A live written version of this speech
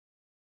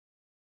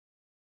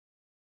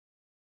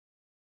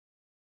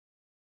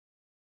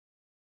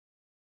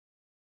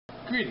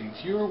Greetings,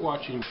 you are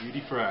watching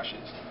Beauty for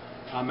Ashes.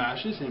 I'm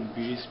Ashes and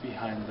Beauty's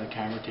behind the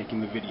camera taking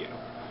the video.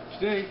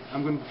 Today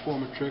I'm going to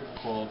perform a trick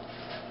called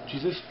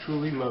Jesus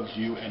Truly Loves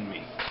You and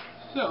Me.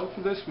 So for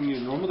this we need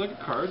a normal deck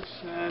of cards,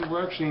 and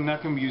we're actually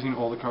not going to be using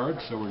all the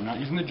cards, so we're not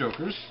using the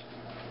jokers.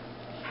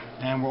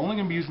 And we're only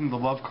going to be using the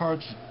love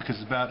cards because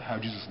it's about how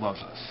Jesus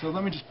loves us. So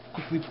let me just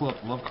quickly pull up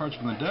the love cards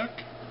from the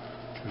deck.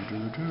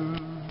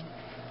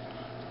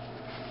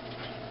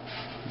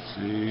 Let's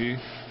see.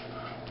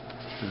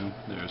 So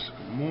there's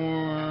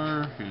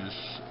more.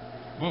 Here's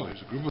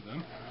a group of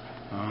them.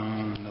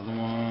 Another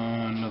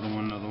one,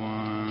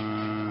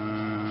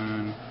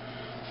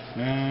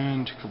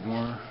 and a couple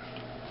more,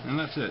 and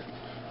that's it.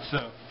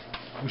 So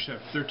we should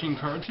have 13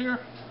 cards here.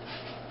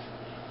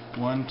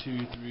 1,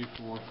 2, 3,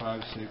 4,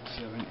 5, 6,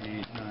 7, 8,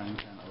 9, 10,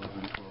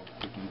 11, 12,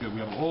 15. Good. We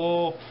have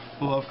all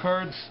the love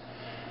cards.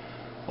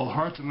 All the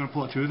hearts. I'm going to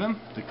pull out 2 of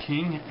them: the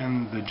King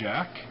and the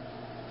Jack.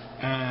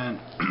 And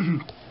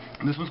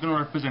this one's going to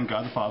represent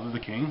God the Father, the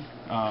King.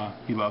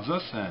 He loves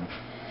us, and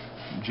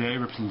J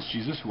represents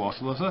Jesus, who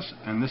also loves us.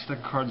 And this deck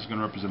of cards is going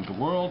to represent the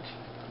world.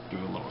 Do a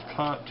little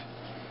cut,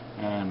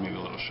 and maybe a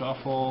little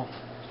shuffle.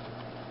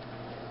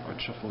 Or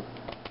shuffle.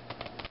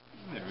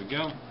 There we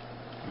go.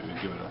 Maybe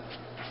give it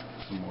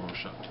some more of a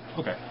shuffle.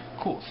 Okay,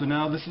 cool. So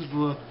now this is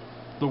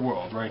the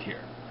world right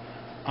here.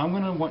 I'm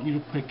going to want you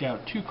to pick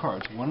out 2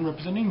 cards, one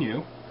representing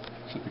you.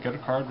 So pick out a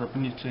card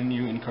representing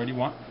you, any card you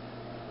want.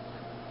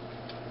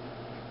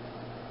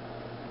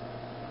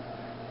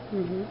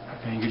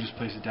 And you can just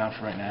place it down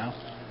for right now,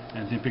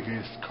 and then pick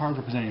a card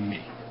representing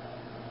me.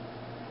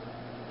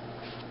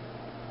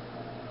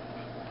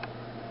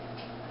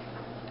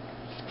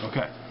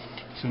 Okay,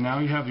 so now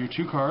you have your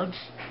 2 cards.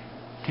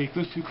 Take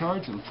those 2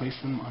 cards and place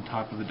them on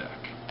top of the deck.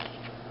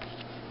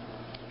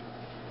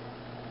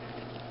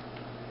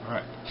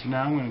 Alright, so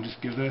now I'm going to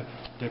just give the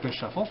deck a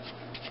shuffle.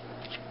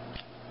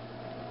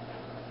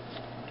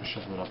 Just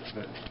shuffle it up a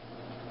bit.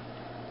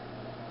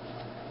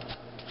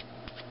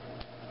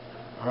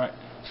 Alright.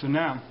 So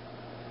now,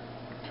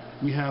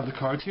 we have the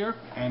cards here,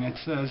 and it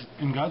says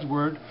in God's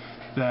Word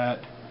that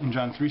in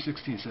John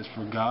 3:16 it says,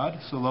 "For God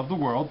so loved the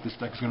world," this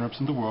deck is going to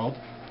represent the world,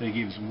 "that He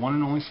gave His one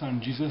and only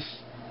Son,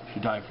 Jesus, to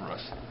die for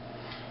us."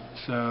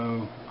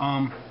 So,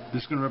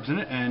 this is going to represent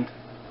it, and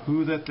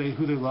who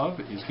they love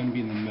is going to be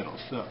in the middle.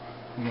 So,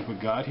 we're going to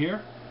put God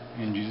here,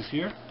 and Jesus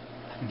here,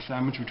 and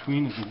sandwiched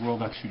between is the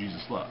world that's who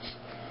Jesus loves.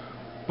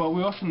 But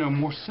we also know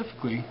more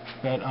specifically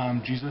that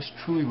Jesus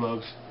truly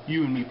loves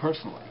you and me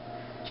personally.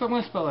 So I'm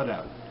going to spell that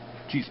out.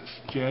 Jesus,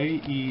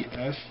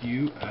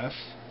 J-E-S-U-S,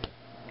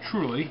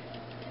 truly,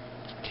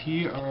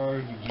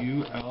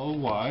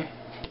 T-R-U-L-Y,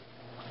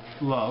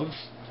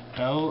 loves,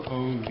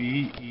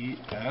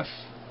 L-O-V-E-S,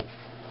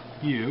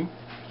 U,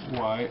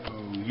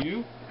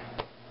 Y-O-U,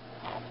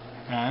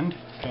 and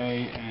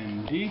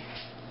A-N-D,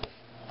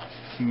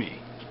 me,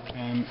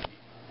 M-E.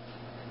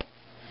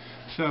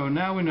 So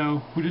now we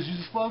know, who does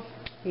Jesus love?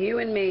 You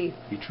and me.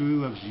 He truly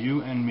loves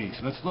you and me.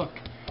 So let's look.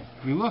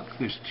 If we look,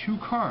 there's 2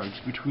 cards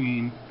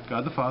between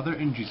God the Father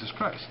and Jesus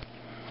Christ.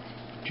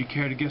 Do you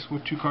care to guess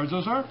what 2 cards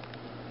those are?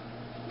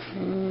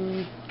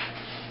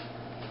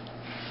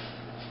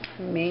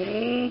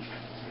 Me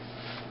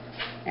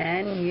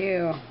and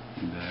you.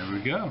 There we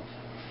go.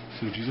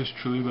 So Jesus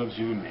truly loves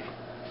you and me.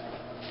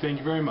 Thank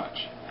you very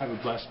much. Have a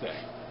blessed day.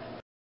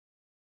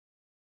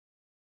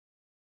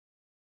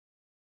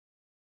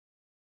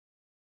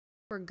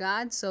 For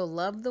God so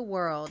loved the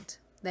world,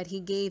 that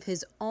He gave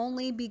His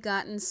only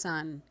begotten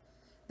Son,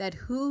 that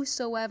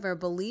whosoever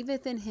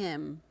believeth in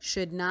Him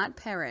should not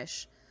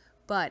perish,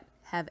 but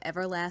have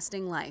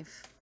everlasting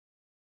life.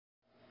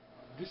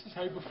 This is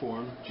how you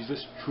perform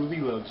Jesus Truly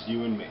Loves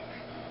You and Me.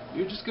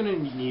 You're just going to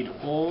need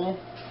all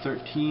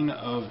 13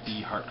 of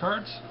the heart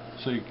cards.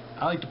 So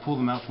I like to pull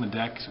them out from the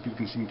deck so people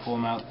can see me pull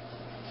them out,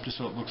 just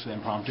so it looks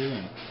impromptu.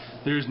 And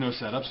there is no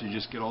setup, so you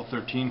just get all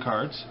 13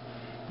 cards.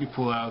 You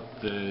pull out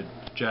the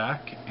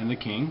Jack and the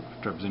King,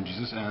 which represent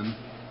Jesus and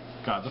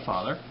God the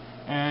Father,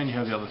 and you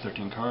have the other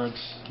 13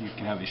 cards. You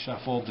can have these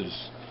shuffled.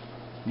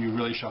 You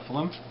really shuffle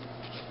them,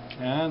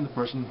 and the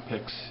person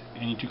picks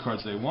any 2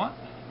 cards they want,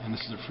 and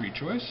this is a free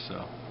choice.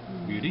 So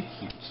Beauty,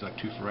 you can select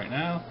 2 for right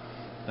now,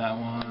 that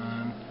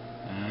one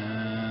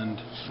and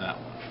that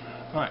one.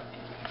 Alright,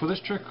 for this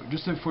trick,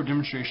 just for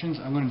demonstrations,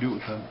 I'm going to do it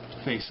with the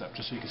face up,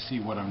 just so you can see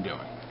what I'm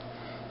doing.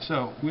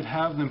 So we'd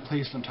have them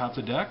placed on top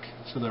of the deck,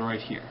 so they're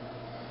right here.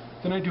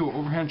 Then I do an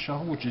overhand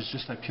shuffle, which is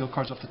just I peel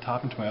cards off the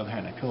top into my other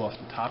hand. I peel off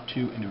the top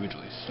 2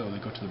 individually, so they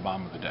go to the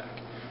bottom of the deck.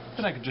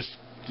 Then I could just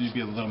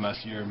be a little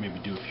messier, maybe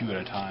do a few at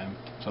a time,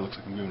 so it looks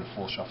like I'm doing a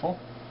full shuffle.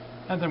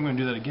 And then I'm going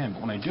to do that again, but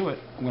when I do it,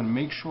 I'm going to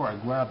make sure I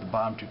grab the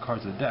bottom 2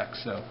 cards of the deck,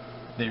 so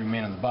they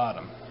remain on the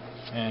bottom.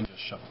 And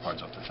just shuffle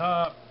cards off the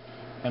top.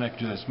 And I can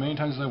do this as many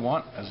times as I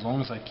want, as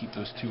long as I keep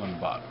those 2 on the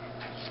bottom.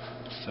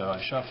 So I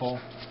shuffle,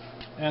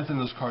 and then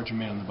those cards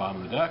remain on the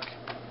bottom of the deck.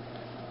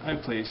 I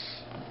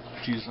place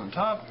Jesus on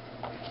top,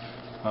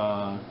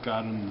 God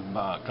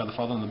the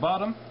Father on the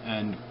bottom,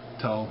 and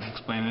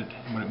explain it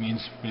what it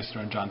means based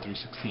on John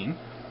 3:16.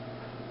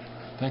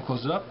 Then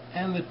close it up,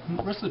 and the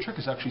rest of the trick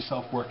is actually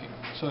self-working.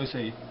 So I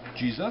say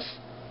Jesus,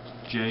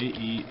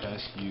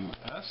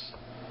 J-E-S-U-S,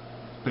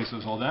 place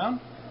those all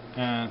down,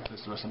 and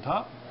place the rest on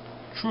top.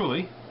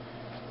 Truly,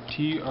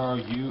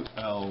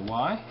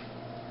 T-R-U-L-Y,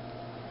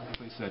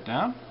 place that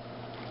down.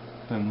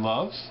 Then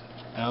loves,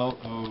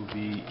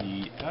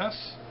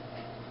 L-O-V-E-S,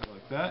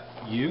 like that,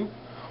 U.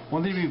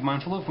 One thing to be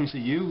mindful of when you say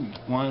U,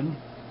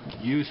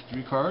 U is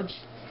 3 cards,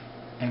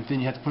 and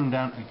then you have to put them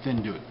down and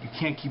then do it. You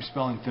can't keep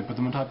spelling then put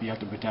them on top, you have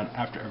to put it down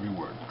after every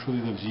word. Truly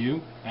loves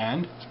you,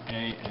 and,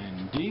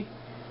 A-N-D,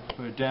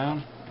 put it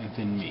down, and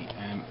then me,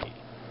 M-E.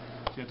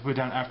 So you have to put it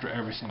down after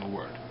every single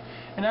word.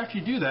 And after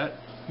you do that,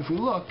 if we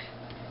look,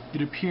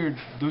 it appeared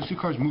those 2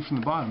 cards moved from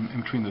the bottom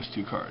in between those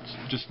 2 cards.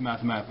 It just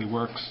mathematically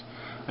works.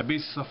 I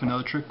based this off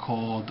another trick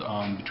called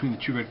Between the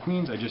 2 Red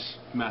Queens. I just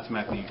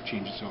mathematically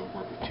changed it so it would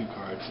work with 2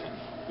 cards and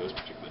those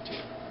particular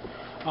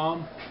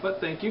 2. But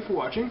thank you for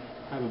watching.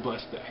 Have a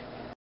blessed day.